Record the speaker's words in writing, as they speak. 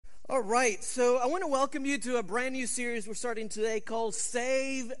All right, so I want to welcome you to a brand new series we're starting today called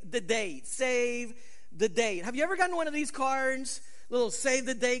Save the Date. Save the Date. Have you ever gotten one of these cards? Little Save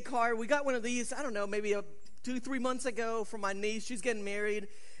the Date card. We got one of these, I don't know, maybe 2-3 months ago from my niece. She's getting married.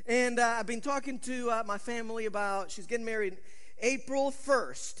 And I've been talking to my family about, she's getting married April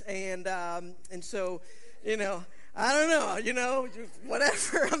 1st. And so, I don't know,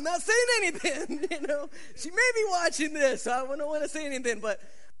 whatever. I'm not saying anything, She may be watching this, so I don't want to say anything, but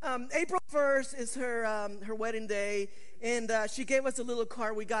April 1st is her wedding day, and she gave us a little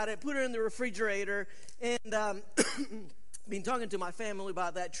card. We got it, put her in the refrigerator, and been talking to my family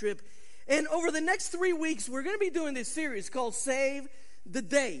about that trip. And over the next 3 weeks, we're going to be doing this series called Save the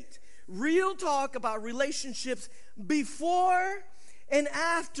Date. Real talk about relationships before and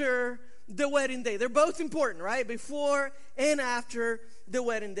after the wedding day. They're both important, right? Before and after the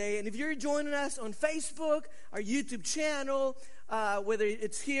wedding day. And if you're joining us on Facebook, our YouTube channel, whether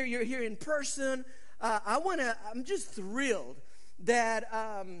it's here, you're here in person, I'm just thrilled that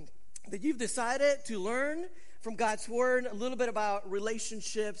you've decided to learn from God's Word a little bit about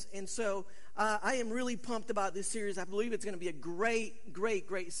relationships. And so I am really pumped about this series. I believe it's going to be a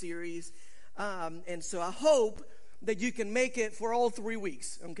great series. And so I hope that you can make it for all 3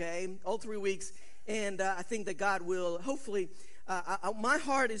 weeks, okay? All 3 weeks. And I think that God will, hopefully, my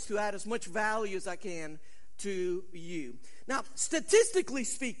heart is to add as much value as I can to you. Now, statistically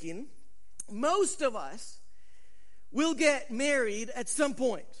speaking, most of us will get married at some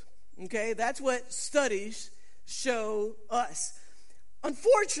point, okay? That's what studies show us.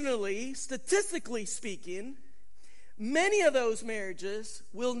 Unfortunately, statistically speaking, many of those marriages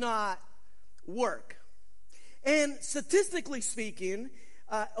will not work. And statistically speaking,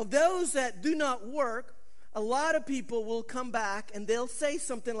 of those that do not work, a lot of people will come back and they'll say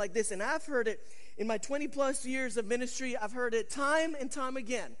something like this, and I've heard it in my 20 plus years of ministry. I've heard it time and time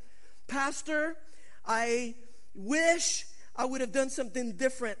again. Pastor, I wish I would have done something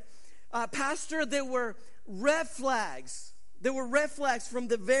different. Pastor, there were red flags. There were red flags from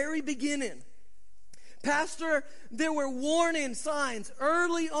the very beginning. Pastor, there were warning signs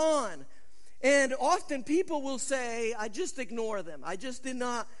early on. And often people will say, I just ignore them. I just did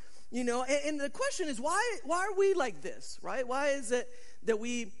not, And the question is, why are we like this, right? Why is it that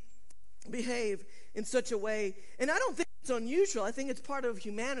we behave in such a way? And I don't think it's unusual. I think it's part of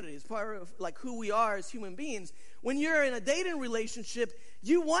humanity. It's part of like who we are as human beings. When you're in a dating relationship,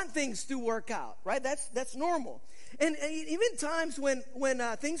 you want things to work out, right? That's normal. And even times when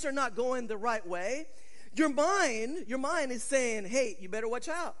things are not going the right way, your mind is saying, hey, you better watch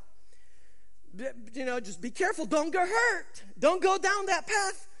out. Just be careful. Don't get hurt. Don't go down that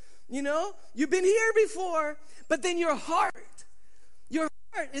path. You've been here before, but then your heart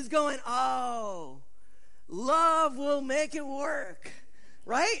is going, oh, love will make it work,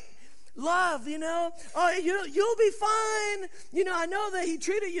 right? Love, oh, you'll be fine. I know that he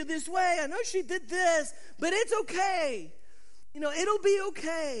treated you this way. I know she did this, but it's okay. It'll be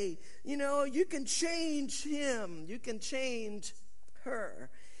okay. You can change him. You can change her.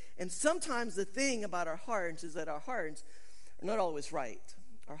 And sometimes the thing about our hearts is that our hearts are not always right.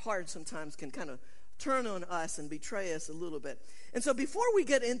 Our hearts sometimes can kind of turn on us and betray us a little bit. And so before we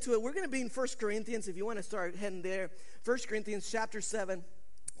get into it, we're going to be in 1 Corinthians, if you want to start heading there. 1 Corinthians chapter 7.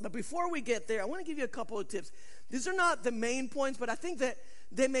 But before we get there, I want to give you a couple of tips. These are not the main points, but I think that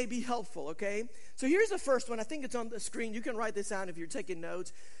they may be helpful, okay? So here's the first one. I think it's on the screen. You can write this down if you're taking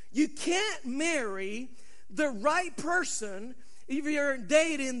notes. You can't marry the right person if you're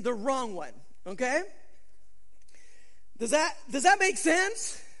dating the wrong one, okay? Does that make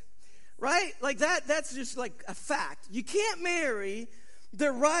sense? Right? Like that's just like a fact. You can't marry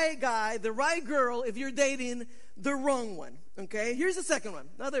the right guy, the right girl if you're dating the wrong one, okay? Here's the second one.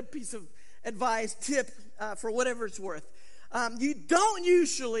 Another piece of advice, tip, for whatever it's worth. You don't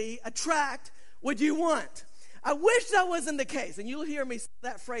usually attract what you want. I wish that wasn't the case, and you'll hear me say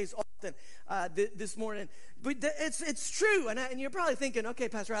that phrase often this morning. But it's true, and you're probably thinking, okay,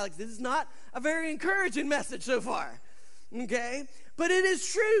 Pastor Alex, this is not a very encouraging message so far, okay? But it is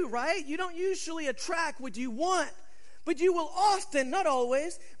true, right? You don't usually attract what you want, but you will often, not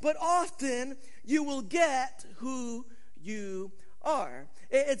always, but often, you will get who you are.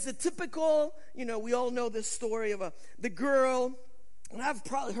 It's a typical, we all know this story of the girl, and I've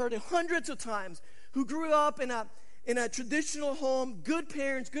probably heard it hundreds of times, who grew up in a traditional home, good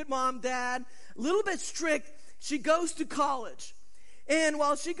parents, good mom, dad, a little bit strict. She goes to college. And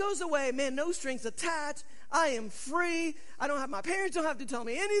while she goes away, man, no strings attached. I am free. My parents don't have to tell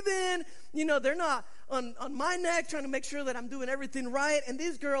me anything. They're not on my neck trying to make sure that I'm doing everything right. And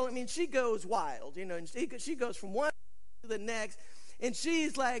this girl, she goes wild, and she goes from one to the next. And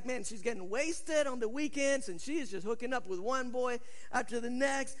she's like, man, she's getting wasted on the weekends, and she's just hooking up with one boy after the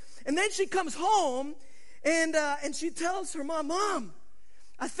next. And then she comes home, and she tells her mom, Mom,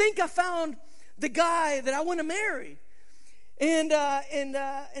 I think I found the guy that I want to marry. And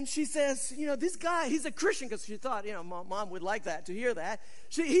she says, this guy, he's a Christian, because she thought, mom would like that, to hear that.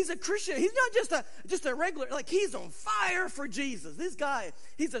 He's a Christian. He's not just a regular, like he's on fire for Jesus. This guy,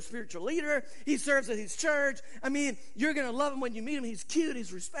 he's a spiritual leader. He serves at his church. I mean, you're going to love him when you meet him. He's cute.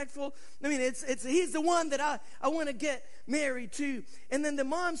 He's respectful. I mean, he's the one that I want to get married to. And then the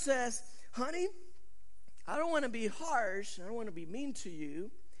mom says, honey, I don't want to be harsh. I don't want to be mean to you,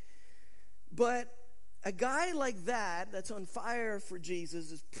 but a guy like that's on fire for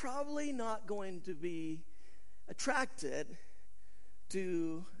Jesus is probably not going to be attracted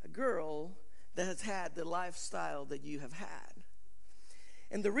to a girl that has had the lifestyle that you have had.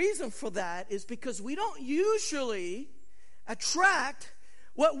 And the reason for that is because we don't usually attract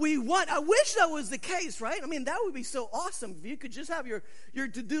what we want. I wish that was the case, right? I mean, that would be so awesome if you could just have your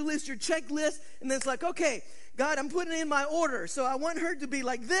to-do list, your checklist, and then it's like, okay, God, I'm putting in my order. So I want her to be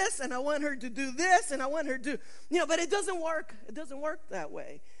like this, and I want her to do this, and I want her to, but it doesn't work. It doesn't work that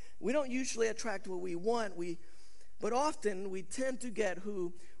way. We don't usually attract what we want. But often we tend to get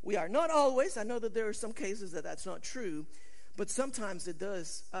who we are. Not always. I know that there are some cases that's not true, but sometimes it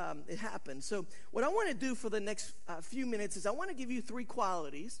does. It happens. So what I want to do for the next few minutes is I want to give you 3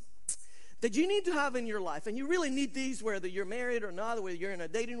 qualities that you need to have in your life. And you really need these, whether you're married or not, whether you're in a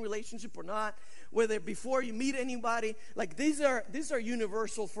dating relationship or not, whether before you meet anybody. Like these are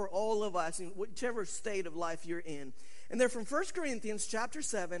universal for all of us in whichever state of life you're in. And they're from 1 Corinthians chapter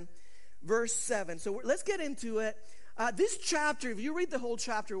 7, verse 7. So let's get into it. This chapter, if you read the whole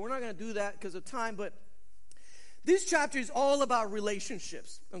chapter, we're not going to do that because of time, but this chapter is all about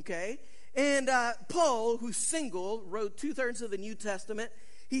relationships, okay? And Paul, who's single, wrote 2/3 of the New Testament.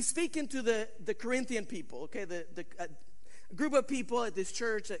 He's speaking to the Corinthian people, okay, the group of people at this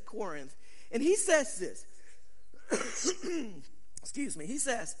church at Corinth. And he says this, excuse me, he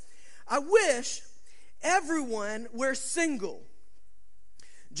says, I wish everyone were single,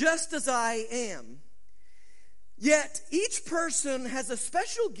 just as I am. Yet each person has a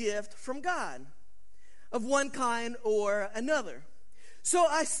special gift from God, of one kind or another. So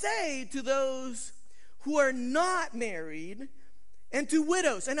I say to those who are not married and to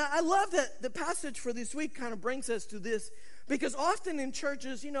widows. And I love that the passage for this week kind of brings us to this, because often in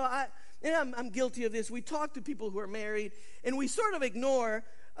churches, I'm guilty of this. We talk to people who are married, and we sort of ignore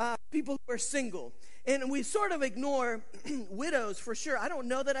people who are single. And we sort of ignore widows for sure. I don't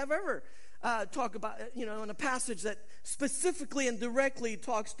know that I've ever talked about, in a passage that specifically and directly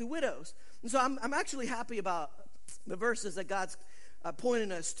talks to widows. And so I'm actually happy about the verses that God's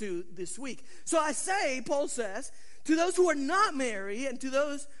pointing us to this week. So I say, Paul says, to those who are not married and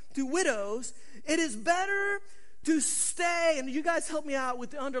to widows, it is better to stay, and you guys help me out with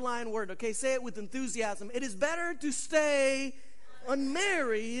the underlying word, okay? Say it with enthusiasm. It is better to stay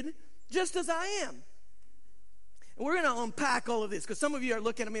unmarried just as I am. And we're going to unpack all of this, because some of you are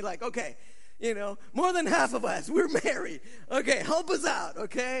looking at me like, okay, more than half of us, we're married. Okay, help us out,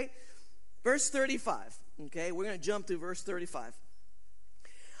 okay? Verse 35, okay? We're going to jump to verse 35.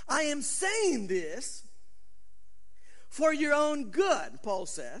 I am saying this for your own good, Paul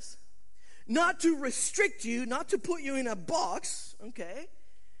says, not to restrict you, not to put you in a box, okay?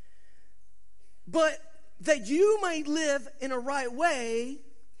 But that you might live in a right way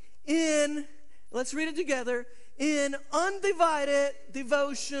let's read it together, in undivided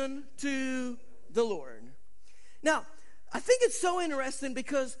devotion to the Lord. Now, I think it's so interesting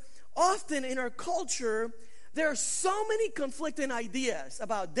because often in our culture, there are so many conflicting ideas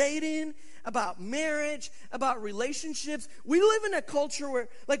about dating, about marriage, about relationships. We live in a culture where,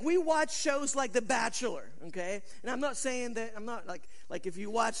 we watch shows like The Bachelor, okay? And I'm not saying that, I'm not like if you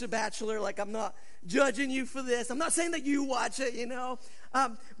watch The Bachelor, I'm not judging you for this. I'm not saying that you watch it,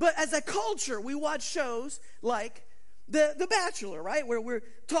 But as a culture, we watch shows like The Bachelor, right? Where we're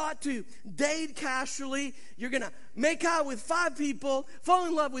taught to date casually. You're going to make out with 5 people, fall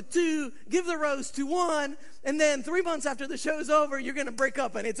in love with 2, give the rose to 1, and then 3 months after the show's over, you're going to break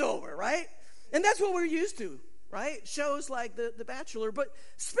up and it's over, right? And that's what we're used to, right? Shows like The Bachelor. But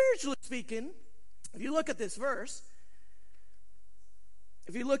spiritually speaking, if you look at this verse,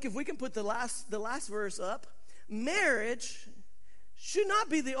 if we can put the last verse up, marriage should not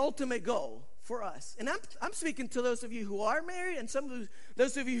be the ultimate goal for us. And I'm speaking to those of you who are married, and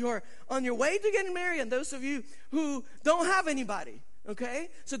those of you who are on your way to getting married, and those of you who don't have anybody. Okay?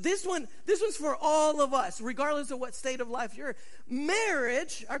 So this one's for all of us, regardless of what state of life you're in.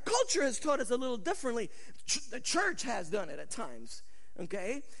 Marriage, our culture has taught us a little differently. The church has done it at times.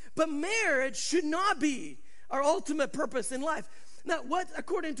 okay? But marriage should not be our ultimate purpose in life. Now,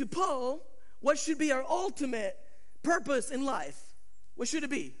 according to Paul, what should be our ultimate purpose in life? What should it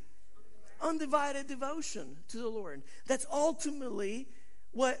be? Undivided devotion to the Lord. That's ultimately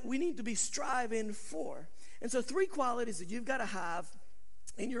what we need to be striving for. And so 3 qualities that you've got to have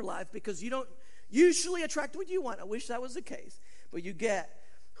in your life, because you don't usually attract what you want. I wish that was the case. But you get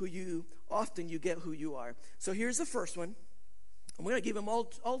who you are. So here's the first one. I'm going to give them all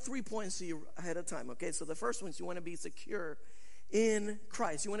 3 points to you ahead of time, okay? So the first one is you want to be secure in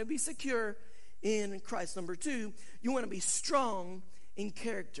Christ. You want to be secure in Christ. Number 2, you want to be strong in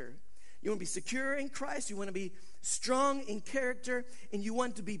character. You want to be secure in Christ. You want to be strong in character. And you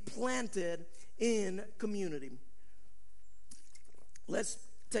want to be planted in community. Let's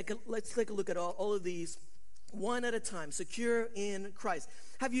take a look at all of these one at a time. Secure in Christ.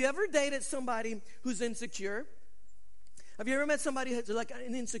 Have you ever dated somebody who's insecure? Have you ever met somebody who's like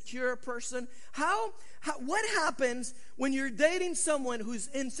an insecure person? What happens when you're dating someone who's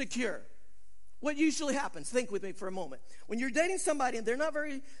insecure? What usually happens? Think with me for a moment. When you're dating somebody and they're not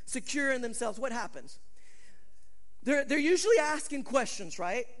very secure in themselves, what happens? They're usually asking questions,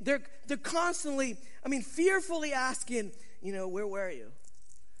 right? They're constantly, fearfully asking, where were you?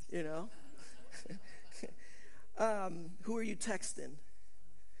 Who are you texting?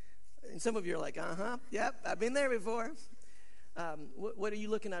 And some of you are like, yep, I've been there before. What are you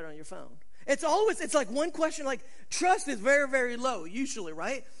looking at on your phone? It's like one question, like trust is very, very low usually,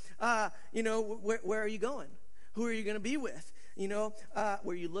 right? Where are you going? Who are you going to be with?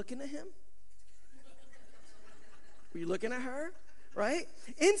 Were you looking at him? Were you looking at her? Right?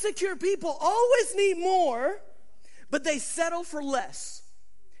 Insecure people always need more, but they settle for less.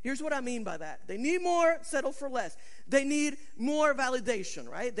 Here's what I mean by that. They need more, settle for less. They need more validation,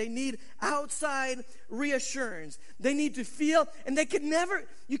 right? They need outside reassurance. They need to feel, and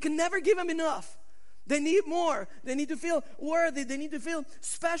you can never give them enough. They need more. They need to feel worthy. They need to feel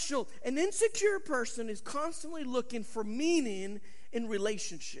special. An insecure person is constantly looking for meaning in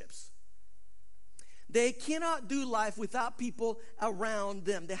relationships. They cannot do life without people around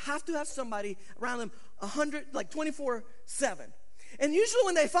them. They have to have somebody around them 24/7. And usually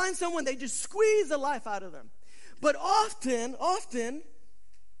when they find someone, they just squeeze the life out of them. But often,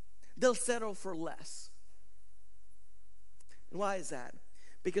 they'll settle for less. And why is that?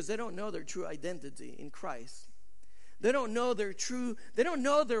 Because they don't know their true identity in Christ. They don't know their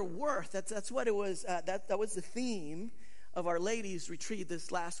worth. That's what it was. That was the theme of our ladies' retreat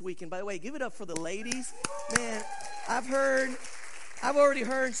this last week. And by the way, give it up for the ladies. Man, I've already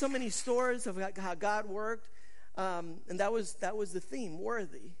heard so many stories of how God worked. And that was the theme,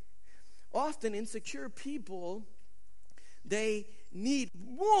 worthy. Often insecure people, they need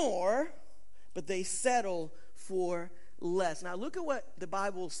more, but they settle for less. Now look at what the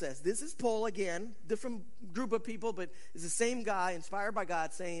Bible says. This is Paul again, different group of people, but it's the same guy, inspired by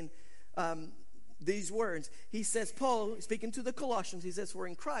God, saying these words. He says, Paul, speaking to the Colossians, he says, for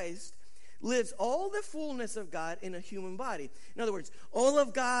in Christ lives all the fullness of God in a human body. In other words, all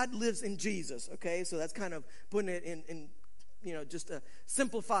of God lives in Jesus, okay? So that's kind of putting it in just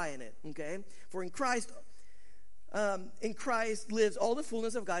simplifying it, okay? For in Christ lives all the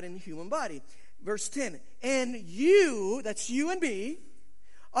fullness of God in a human body. Verse 10, and you, that's you and me,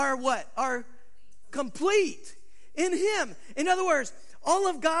 are what? Are complete in Him. In other words, all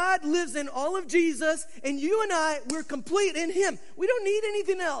of God lives in all of Jesus, and you and I, we're complete in Him. We don't need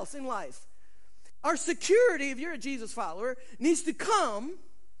anything else in life. Our security, if you're a Jesus follower, needs to come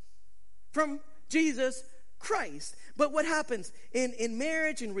from Jesus Christ. But what happens in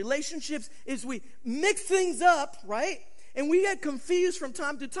marriage, in relationships, is we mix things up, right? And we get confused from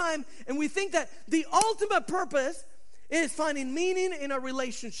time to time, and we think that the ultimate purpose is finding meaning in a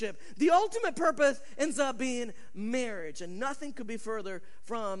relationship. The ultimate purpose ends up being marriage, and nothing could be further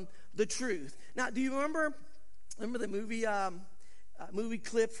from the truth. Now, do you remember the movie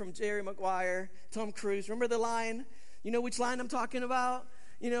clip from Jerry Maguire, Tom Cruise? Remember the line? You know which line I'm talking about?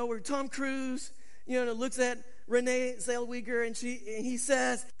 Where Tom Cruise, looks at Renee Zellweger, and he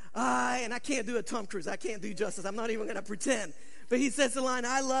says, and I can't do a Tom Cruise. I can't do justice. I'm not even going to pretend. But he says the line,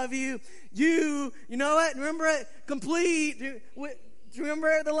 I love you. You know what? Remember it? Complete. Do you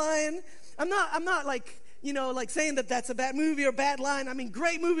remember the line? I'm not like saying that that's a bad movie or bad line. I mean,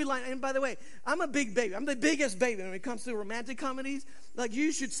 great movie line. And by the way, I'm a big baby. I'm the biggest baby when it comes to romantic comedies. Like,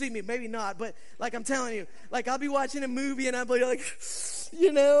 you should see me. Maybe not, but like I'm telling you, like I'll be watching a movie and I'll be like,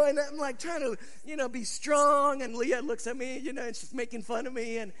 and I'm like trying to, be strong. And Leah looks at me, and she's making fun of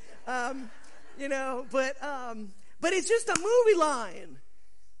me. And, but it's just a movie line.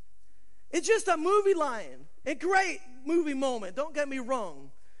 It's just a movie line. A great movie moment, don't get me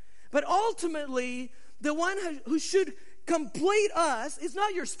wrong. But ultimately, the one who should complete us is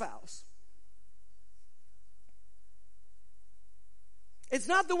not your spouse. It's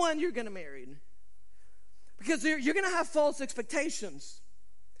not the one you're going to marry. Because you're going to have false expectations.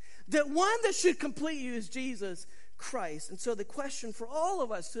 The one that should complete you is Jesus Christ. And so the question for all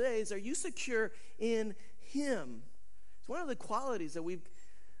of us today is, are you secure in Him? It's one of the qualities that we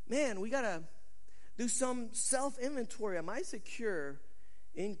got to do some self-inventory. Am I secure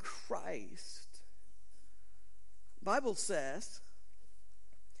in Christ? The Bible says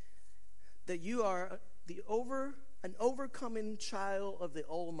that you are an overcoming child of the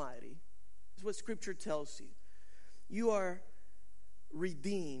Almighty. That's what Scripture tells you. You are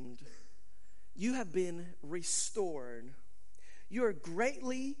redeemed. You have been restored. You are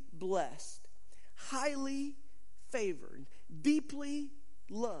greatly blessed, highly favored, deeply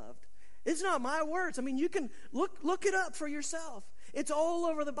loved. It's not my words. I mean, you can look it up for yourself. It's all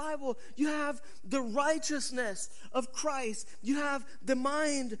over the Bible. You have the righteousness of Christ. You have the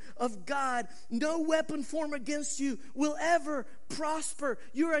mind of God. No weapon formed against you will ever prosper.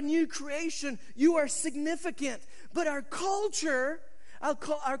 You're a new creation. You are significant. But our culture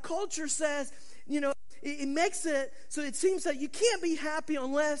says, it makes it so it seems that you can't be happy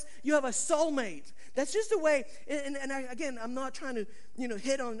unless you have a soulmate. That's just the way, again, I'm not trying to,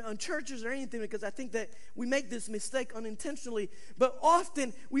 hit on churches or anything, because I think that we make this mistake unintentionally. But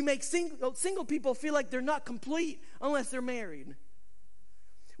often we make single people feel like they're not complete unless they're married.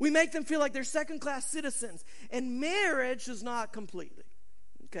 We make them feel like they're second-class citizens. And marriage is not completely,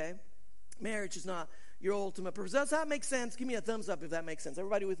 okay? Marriage is not your ultimate purpose. Does that make sense? Give me a thumbs up if that makes sense.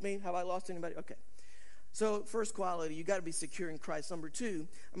 Everybody with me? Have I lost anybody? Okay. So first quality, you got to be secure in Christ. Number two,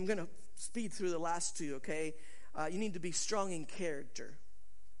 I'm going to speed through the last two, okay? You need to be strong in character.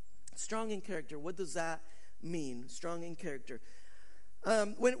 Strong in character. What does that mean? Strong in character.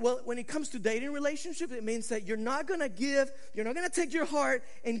 When it comes to dating relationship, it means that you're not going to take your heart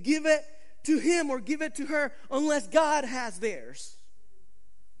and give it to him or give it to her unless God has theirs.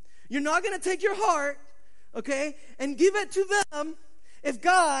 You're not going to take your heart, okay, and give it to them if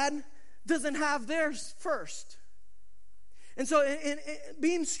God doesn't have theirs first. And so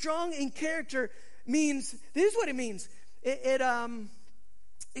being strong in character means, this is what it means. It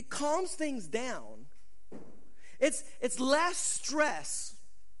calms things down. It's less stress,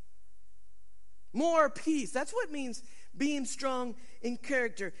 more peace. That's what it means being strong in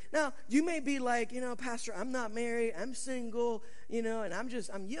character. Now, you may be like, Pastor, I'm not married, I'm single, and I'm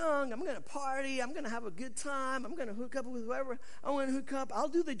young, I'm going to party, I'm going to have a good time, I'm going to hook up with whoever I want to hook up. I'll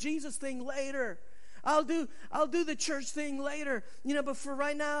do the Jesus thing later. I'll do the church thing later. But for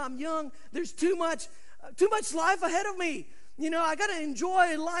right now, I'm young. There's too much life ahead of me. I got to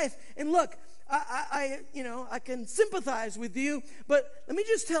enjoy life. And look, I can sympathize with you, but let me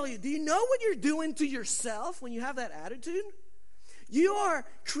just tell you, do you know what you're doing to yourself when you have that attitude? You are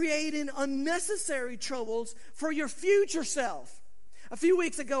creating unnecessary troubles for your future self. A few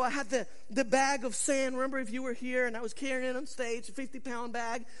weeks ago, I had the bag of sand. Remember, if you were here and I was carrying it on stage, a 50-pound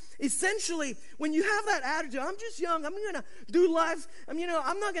bag. Essentially, when you have that attitude, I'm just young, I'm going to do life, I'm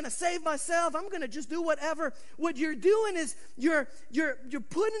not going to save myself, I'm going to just do whatever. What you're doing is you're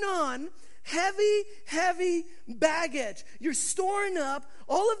putting on heavy baggage. You're storing up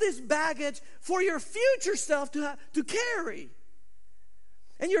all of this baggage for your future self to carry.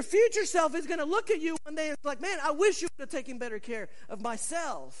 And your future self is going to look at you one day and be like, man, I wish you would have taken better care of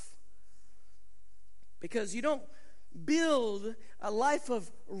myself. Because you don't build a life of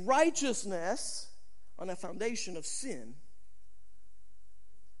righteousness on a foundation of sin.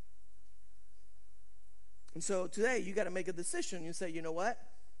 And so today, you got to make a decision. You say, you know what?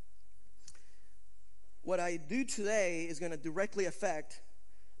 What I do today is going to directly affect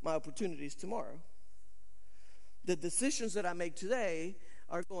my opportunities tomorrow. The decisions that I make today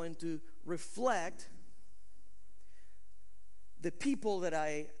are going to reflect the people that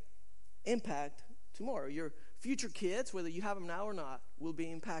I impact tomorrow. Your future kids, whether you have them now or not, will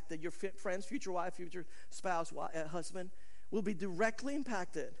be impacted. Your friends, future wife, future spouse, husband, will be directly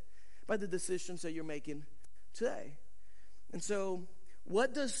impacted by the decisions that you're making today. And so,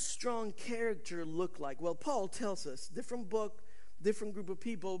 what does strong character look like? Well, Paul tells us, different book, different group of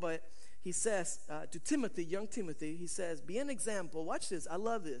people, but he says to Timothy, young Timothy, he says, be an example. Watch this. I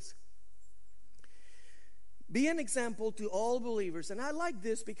love this. Be an example to all believers. And I like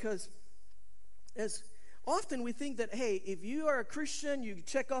this because as often we think that, hey, if you are a Christian, you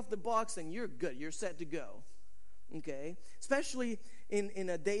check off the box and you're good. You're set to go. Okay? Especially in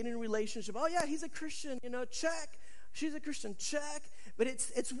a dating relationship. Oh, yeah, he's a Christian, check. She's a Christian, check. But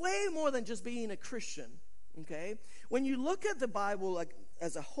it's way more than just being a Christian. Okay? When you look at the Bible like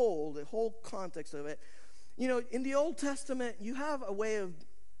as a whole, the whole context of it, in the Old Testament, you have a way of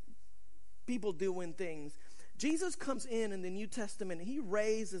people doing things. Jesus comes in the New Testament, and he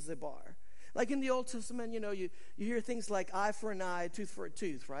raises the bar. Like in the Old Testament, you hear things like eye for an eye, tooth for a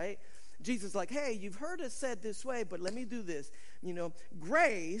tooth, right? Jesus is like, hey, you've heard it said this way, but let me do this.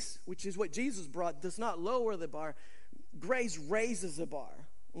 Grace, which is what Jesus brought, does not lower the bar. Grace raises the bar,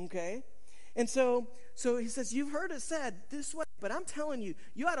 okay? And so he says, you've heard it said this way, but I'm telling you,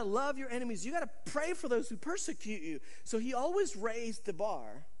 you got to love your enemies. You got to pray for those who persecute you. So he always raised the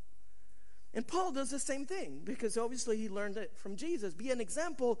bar. And Paul does the same thing, because obviously he learned it from Jesus. Be an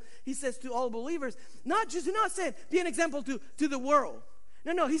example, he says, to all believers. Not saying be an example to the world.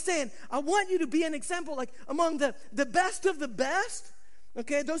 No, he's saying, I want you to be an example, like among the best of the best.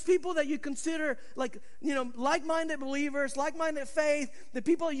 Okay, those people that you consider like, like-minded believers, like-minded faith, the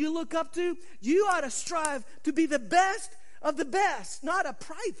people you look up to, you ought to strive to be the best of the best. Not a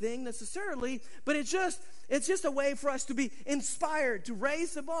pride thing necessarily, but it's just a way for us to be inspired, to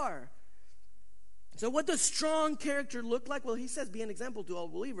raise the bar. So what does strong character look like? Well, he says, be an example to all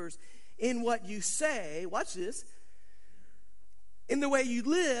believers in what you say. Watch this. In the way you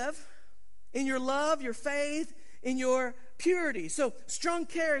live, in your love, your faith, in your purity. So strong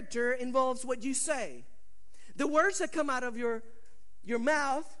character involves what you say. The words that come out of your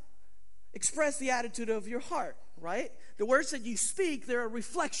mouth express the attitude of your heart, right? The words that you speak, they're a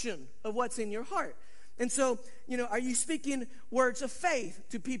reflection of what's in your heart. And so, are you speaking words of faith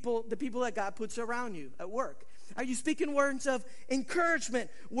to the people that God puts around you at work? Are you speaking words of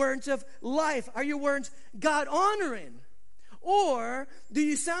encouragement, words of life? Are your words God-honoring? Or do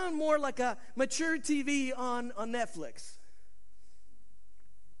you sound more like a mature TV on Netflix?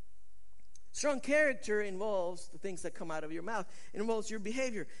 Strong character involves the things that come out of your mouth. It involves your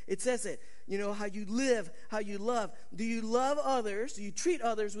behavior. It says it. How you live, how you love. Do you love others? Do you treat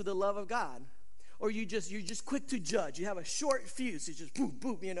others with the love of God? Or you're just quick to judge. You have a short fuse. It's just boom,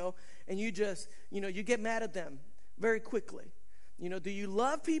 boom, and you just, you get mad at them very quickly. Do you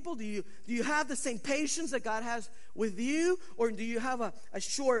love people? Do you have the same patience that God has with you? Or do you have a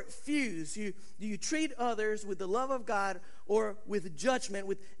short fuse? Do you treat others with the love of God or with judgment,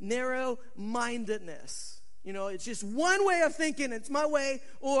 with narrow-mindedness? It's just one way of thinking. It's my way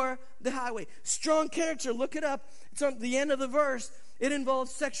or the highway. Strong character, look it up. It's on the end of the verse. It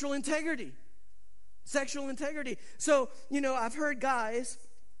involves sexual integrity. Sexual integrity. So, I've heard guys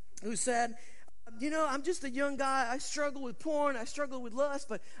who said, I'm just a young guy. I struggle with porn. I struggle with lust,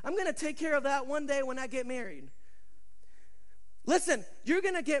 but I'm going to take care of that one day when I get married. Listen, you're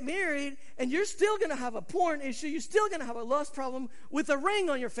going to get married, and you're still going to have a porn issue. You're still going to have a lust problem with a ring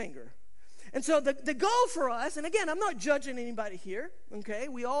on your finger. And so the goal for us, and again, I'm not judging anybody here, okay?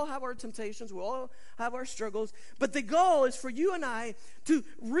 We all have our temptations. We all have our struggles. But the goal is for you and I to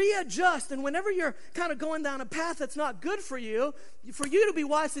readjust. And whenever you're kind of going down a path that's not good for you to be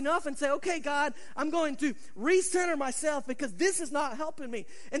wise enough and say, okay, God, I'm going to recenter myself because this is not helping me.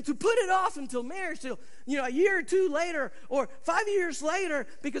 And to put it off until marriage, till, a year or two later or 5 years later,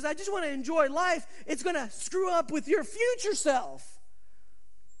 because I just want to enjoy life, it's going to screw up with your future self.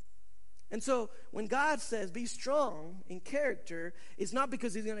 And so when God says be strong in character, it's not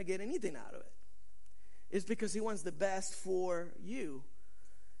because he's going to get anything out of it. It's because he wants the best for you.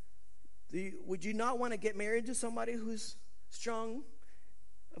 Would you not want to get married to somebody who's strong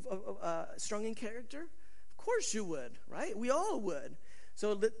in character? Of course you would, right? We all would.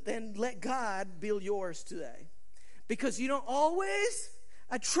 So then let God build yours today. Because you don't always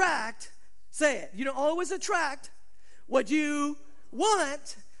attract, you don't always attract what you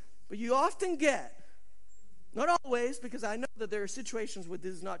want, but you often get, not always, because I know that there are situations where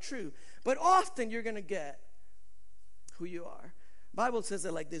this is not true, but often you're going to get who you are. The Bible says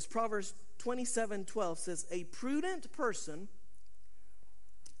it like this. Proverbs 27:12 says, a prudent person,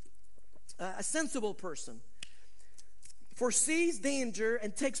 a sensible person, foresees danger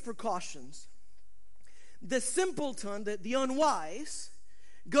and takes precautions. The simpleton, the unwise,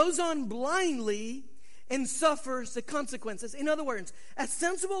 goes on blindly and suffers the consequences. In other words, a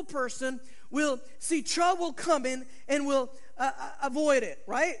sensible person will see trouble coming and will avoid it,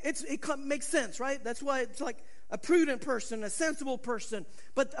 right? It makes sense, right? That's why it's like a prudent person, a sensible person.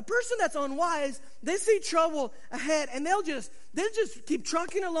 But a person that's unwise, they see trouble ahead and they'll just keep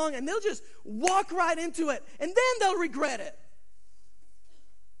trucking along and they'll just walk right into it and then they'll regret it.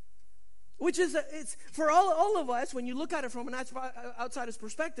 Which is, it's for all of us, when you look at it from an outsider's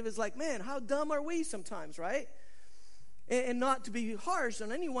perspective, it's like, man, how dumb are we sometimes, right? And not to be harsh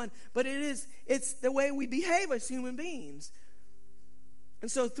on anyone, but it's the way we behave as human beings. And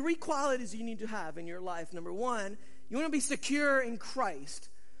so 3 qualities you need to have in your life. Number 1, you want to be secure in Christ.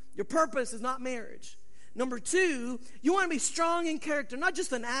 Your purpose is not marriage. Number 2, you want to be strong in character, not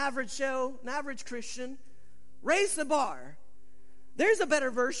just an average Joe, an average Christian. Raise the bar. There's a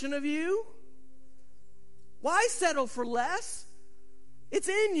better version of you. Why settle for less? It's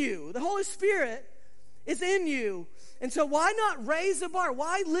in you. The Holy Spirit is in you. And so why not raise the bar?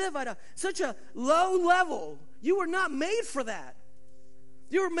 Why live at such a low level? You were not made for that.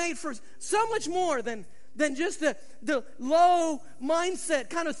 You were made for so much more than just the low mindset,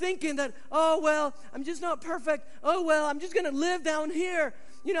 kind of thinking that, oh, well, I'm just not perfect. Oh, well, I'm just going to live down here.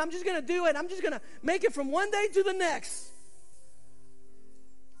 You know, I'm just going to do it. I'm just going to make it from one day to the next.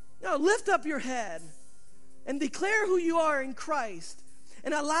 No, lift up your head and declare who you are in Christ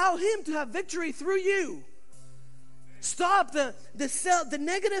and allow Him to have victory through you. Stop the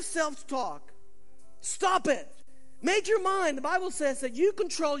negative self-talk. Stop it. Make your mind. The Bible says that you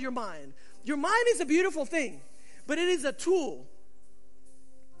control your mind. Your mind is a beautiful thing, but it is a tool.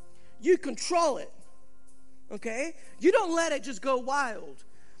 You control it. Okay? You don't let it just go wild.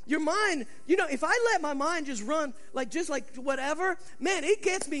 Your mind, you know, if I let my mind just run like whatever, man, it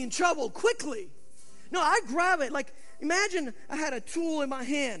gets me in trouble quickly. No, I grab it. Like, imagine I had a tool in my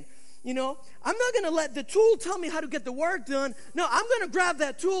hand. You know, I'm not going to let the tool tell me how to get the work done. No, I'm going to grab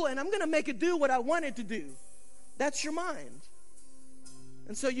that tool and I'm going to make it do what I want it to do. That's your mind.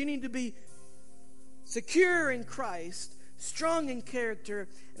 And so you need to be secure in Christ, strong in character,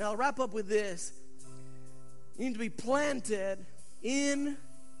 and I'll wrap up with this. You need to be planted in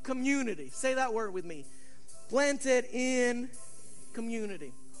community. Say that word with me. Planted in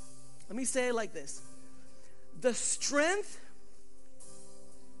community. Let me say it like this. The strength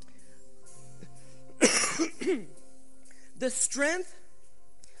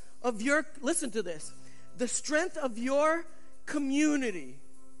of your, listen to this, the strength of your community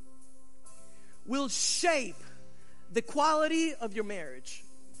will shape the quality of your marriage.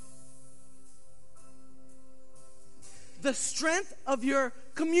 The strength of your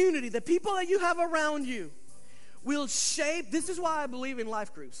community, the people that you have around you, will shape, this is why I believe in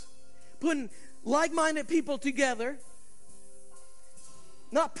life groups. Putting like-minded people together,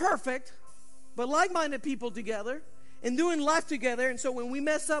 not perfect, but like-minded people together and doing life together. And so when we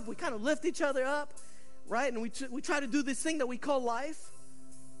mess up, we kind of lift each other up, right? And we try to do this thing that we call life.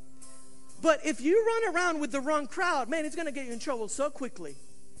 But if you run around with the wrong crowd, man, it's going to get you in trouble so quickly.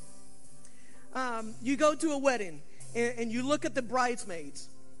 You go to a wedding and you look at the bridesmaids.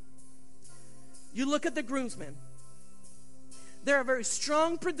 You look at the groomsmen. They're a very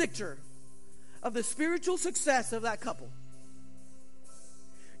strong predictor of the spiritual success of that couple.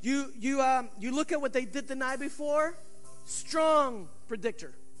 You look at what they did the night before, strong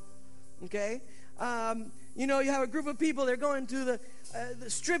predictor. Okay? You know, you have a group of people, they're going to the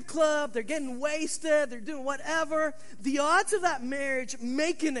strip club, they're getting wasted, they're doing whatever. The odds of that marriage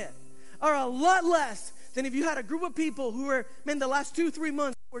making it are a lot less than if you had a group of people who were, man, the last 2-3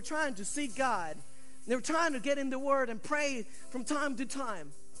 months were trying to seek God. They were trying to get in the Word and pray from time to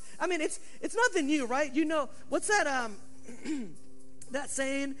time. I mean, it's nothing new, right? You know, what's that that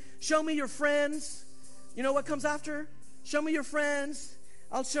saying, show me your friends. You know what comes after? Show me your friends.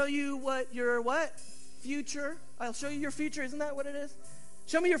 I'll show you what? Future. I'll show you your future. Isn't that what it is?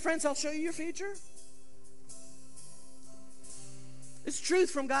 Show me your friends, I'll show you your future. It's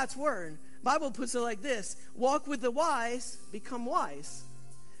truth from God's Word. Bible puts it like this. Walk with the wise, become wise.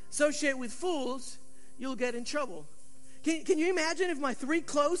 Associate with fools, you'll get in trouble. Can you imagine if my 3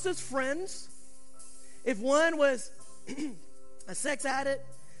 closest friends, if one was a sex addict,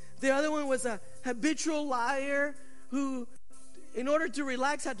 the other one was a habitual liar who, in order to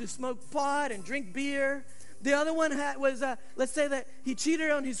relax, had to smoke pot and drink beer. The other one was, let's say that he cheated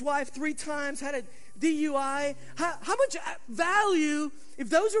on his wife 3 times, had a DUI. How much value, if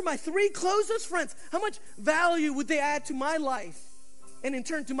those are my 3 closest friends, how much value would they add to my life and in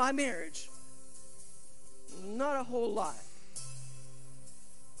turn to my marriage? Not a whole lot.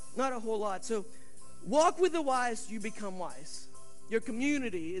 Not a whole lot. So walk with the wise, you become wise. Your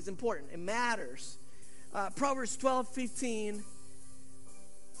community is important. It matters. Proverbs 12:15.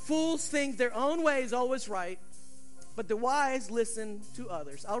 Fools think their own way is always right, but the wise listen to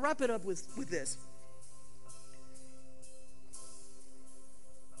others. I'll wrap it up with this.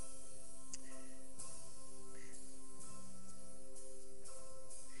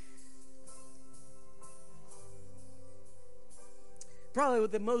 Probably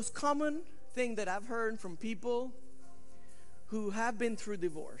the most common thing that I've heard from people who have been through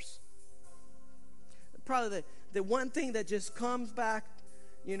divorce. Probably the one thing that just comes back,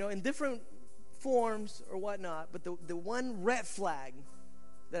 you know, in different forms or whatnot, but the one red flag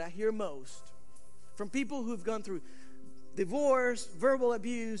that I hear most from people who've gone through divorce, verbal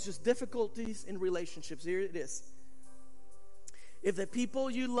abuse, just difficulties in relationships. Here it is. If the people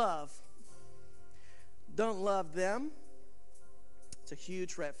you love don't love them, it's a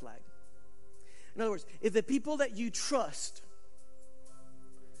huge red flag. In other words, if the people that you trust,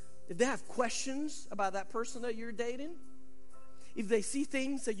 if they have questions about that person that you're dating, if they see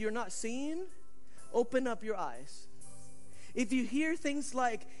things that you're not seeing, open up your eyes. If you hear things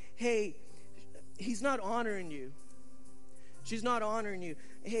like, hey, he's not honoring you, she's not honoring you,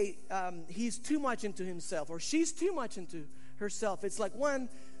 hey, he's too much into himself, or she's too much into herself. It's like one,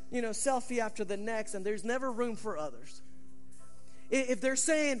 selfie after the next, and there's never room for others. If they're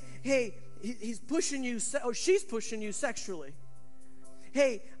saying, hey, he's pushing you, or she's pushing you sexually.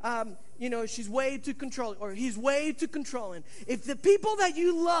 Hey, she's way too controlling, or he's way too controlling. If the people that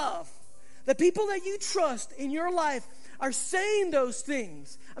you love, the people that you trust in your life are saying those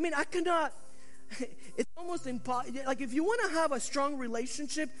things, I cannot, it's almost impossible. Like, if you want to have a strong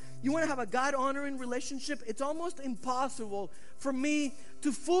relationship, you want to have a God-honoring relationship, it's almost impossible for me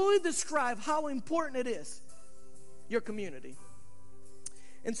to fully describe how important it is, your community.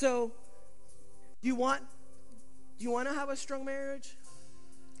 And so, do you want to have a strong marriage?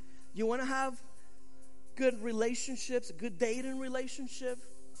 You want to have good relationships, a good dating relationship?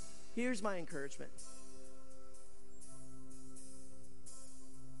 Here's my encouragement.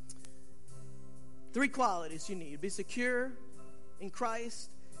 Three qualities you need. Be secure in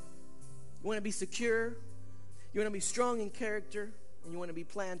Christ. You want to be secure. You want to be strong in character. And you want to be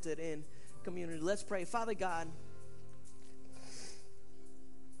planted in community. Let's pray. Father God,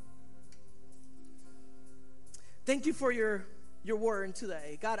 thank you for your word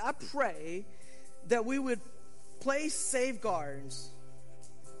today. God, I pray that we would place safeguards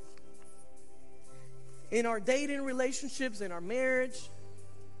in our dating relationships, in our marriage.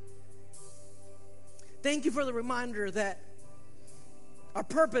 Thank you for the reminder that our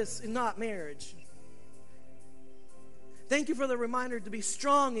purpose is not marriage. Thank you for the reminder to be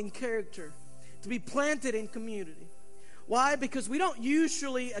strong in character, to be planted in community. Why? Because we don't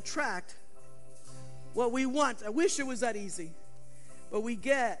usually attract what we want. I wish it was that easy. But we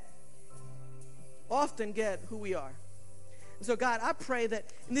often get who we are. And so, God, I pray that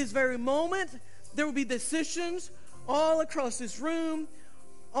in this very moment, there will be decisions all across this room,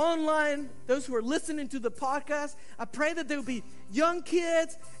 online, those who are listening to the podcast. I pray that there will be young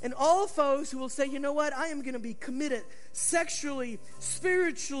kids and all folks who will say, you know what, I am going to be committed sexually,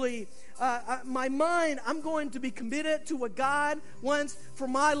 spiritually, my mind, I'm going to be committed to what God wants for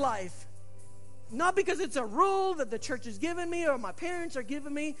my life. Not because it's a rule that the church has given me or my parents are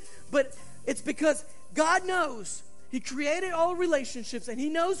giving me, but it's because God knows. He created all relationships and He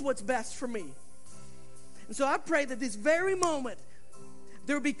knows what's best for me. And so I pray that this very moment,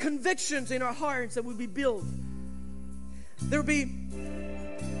 there will be convictions in our hearts that will be built. There will be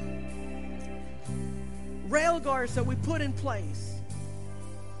rail guards that we put in place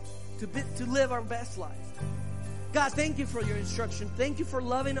to live our best life. God, thank you for your instruction. Thank you for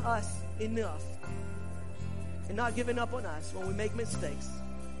loving us enough and not giving up on us when we make mistakes.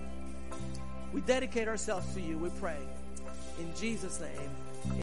 We dedicate ourselves to you, we pray. In Jesus' name.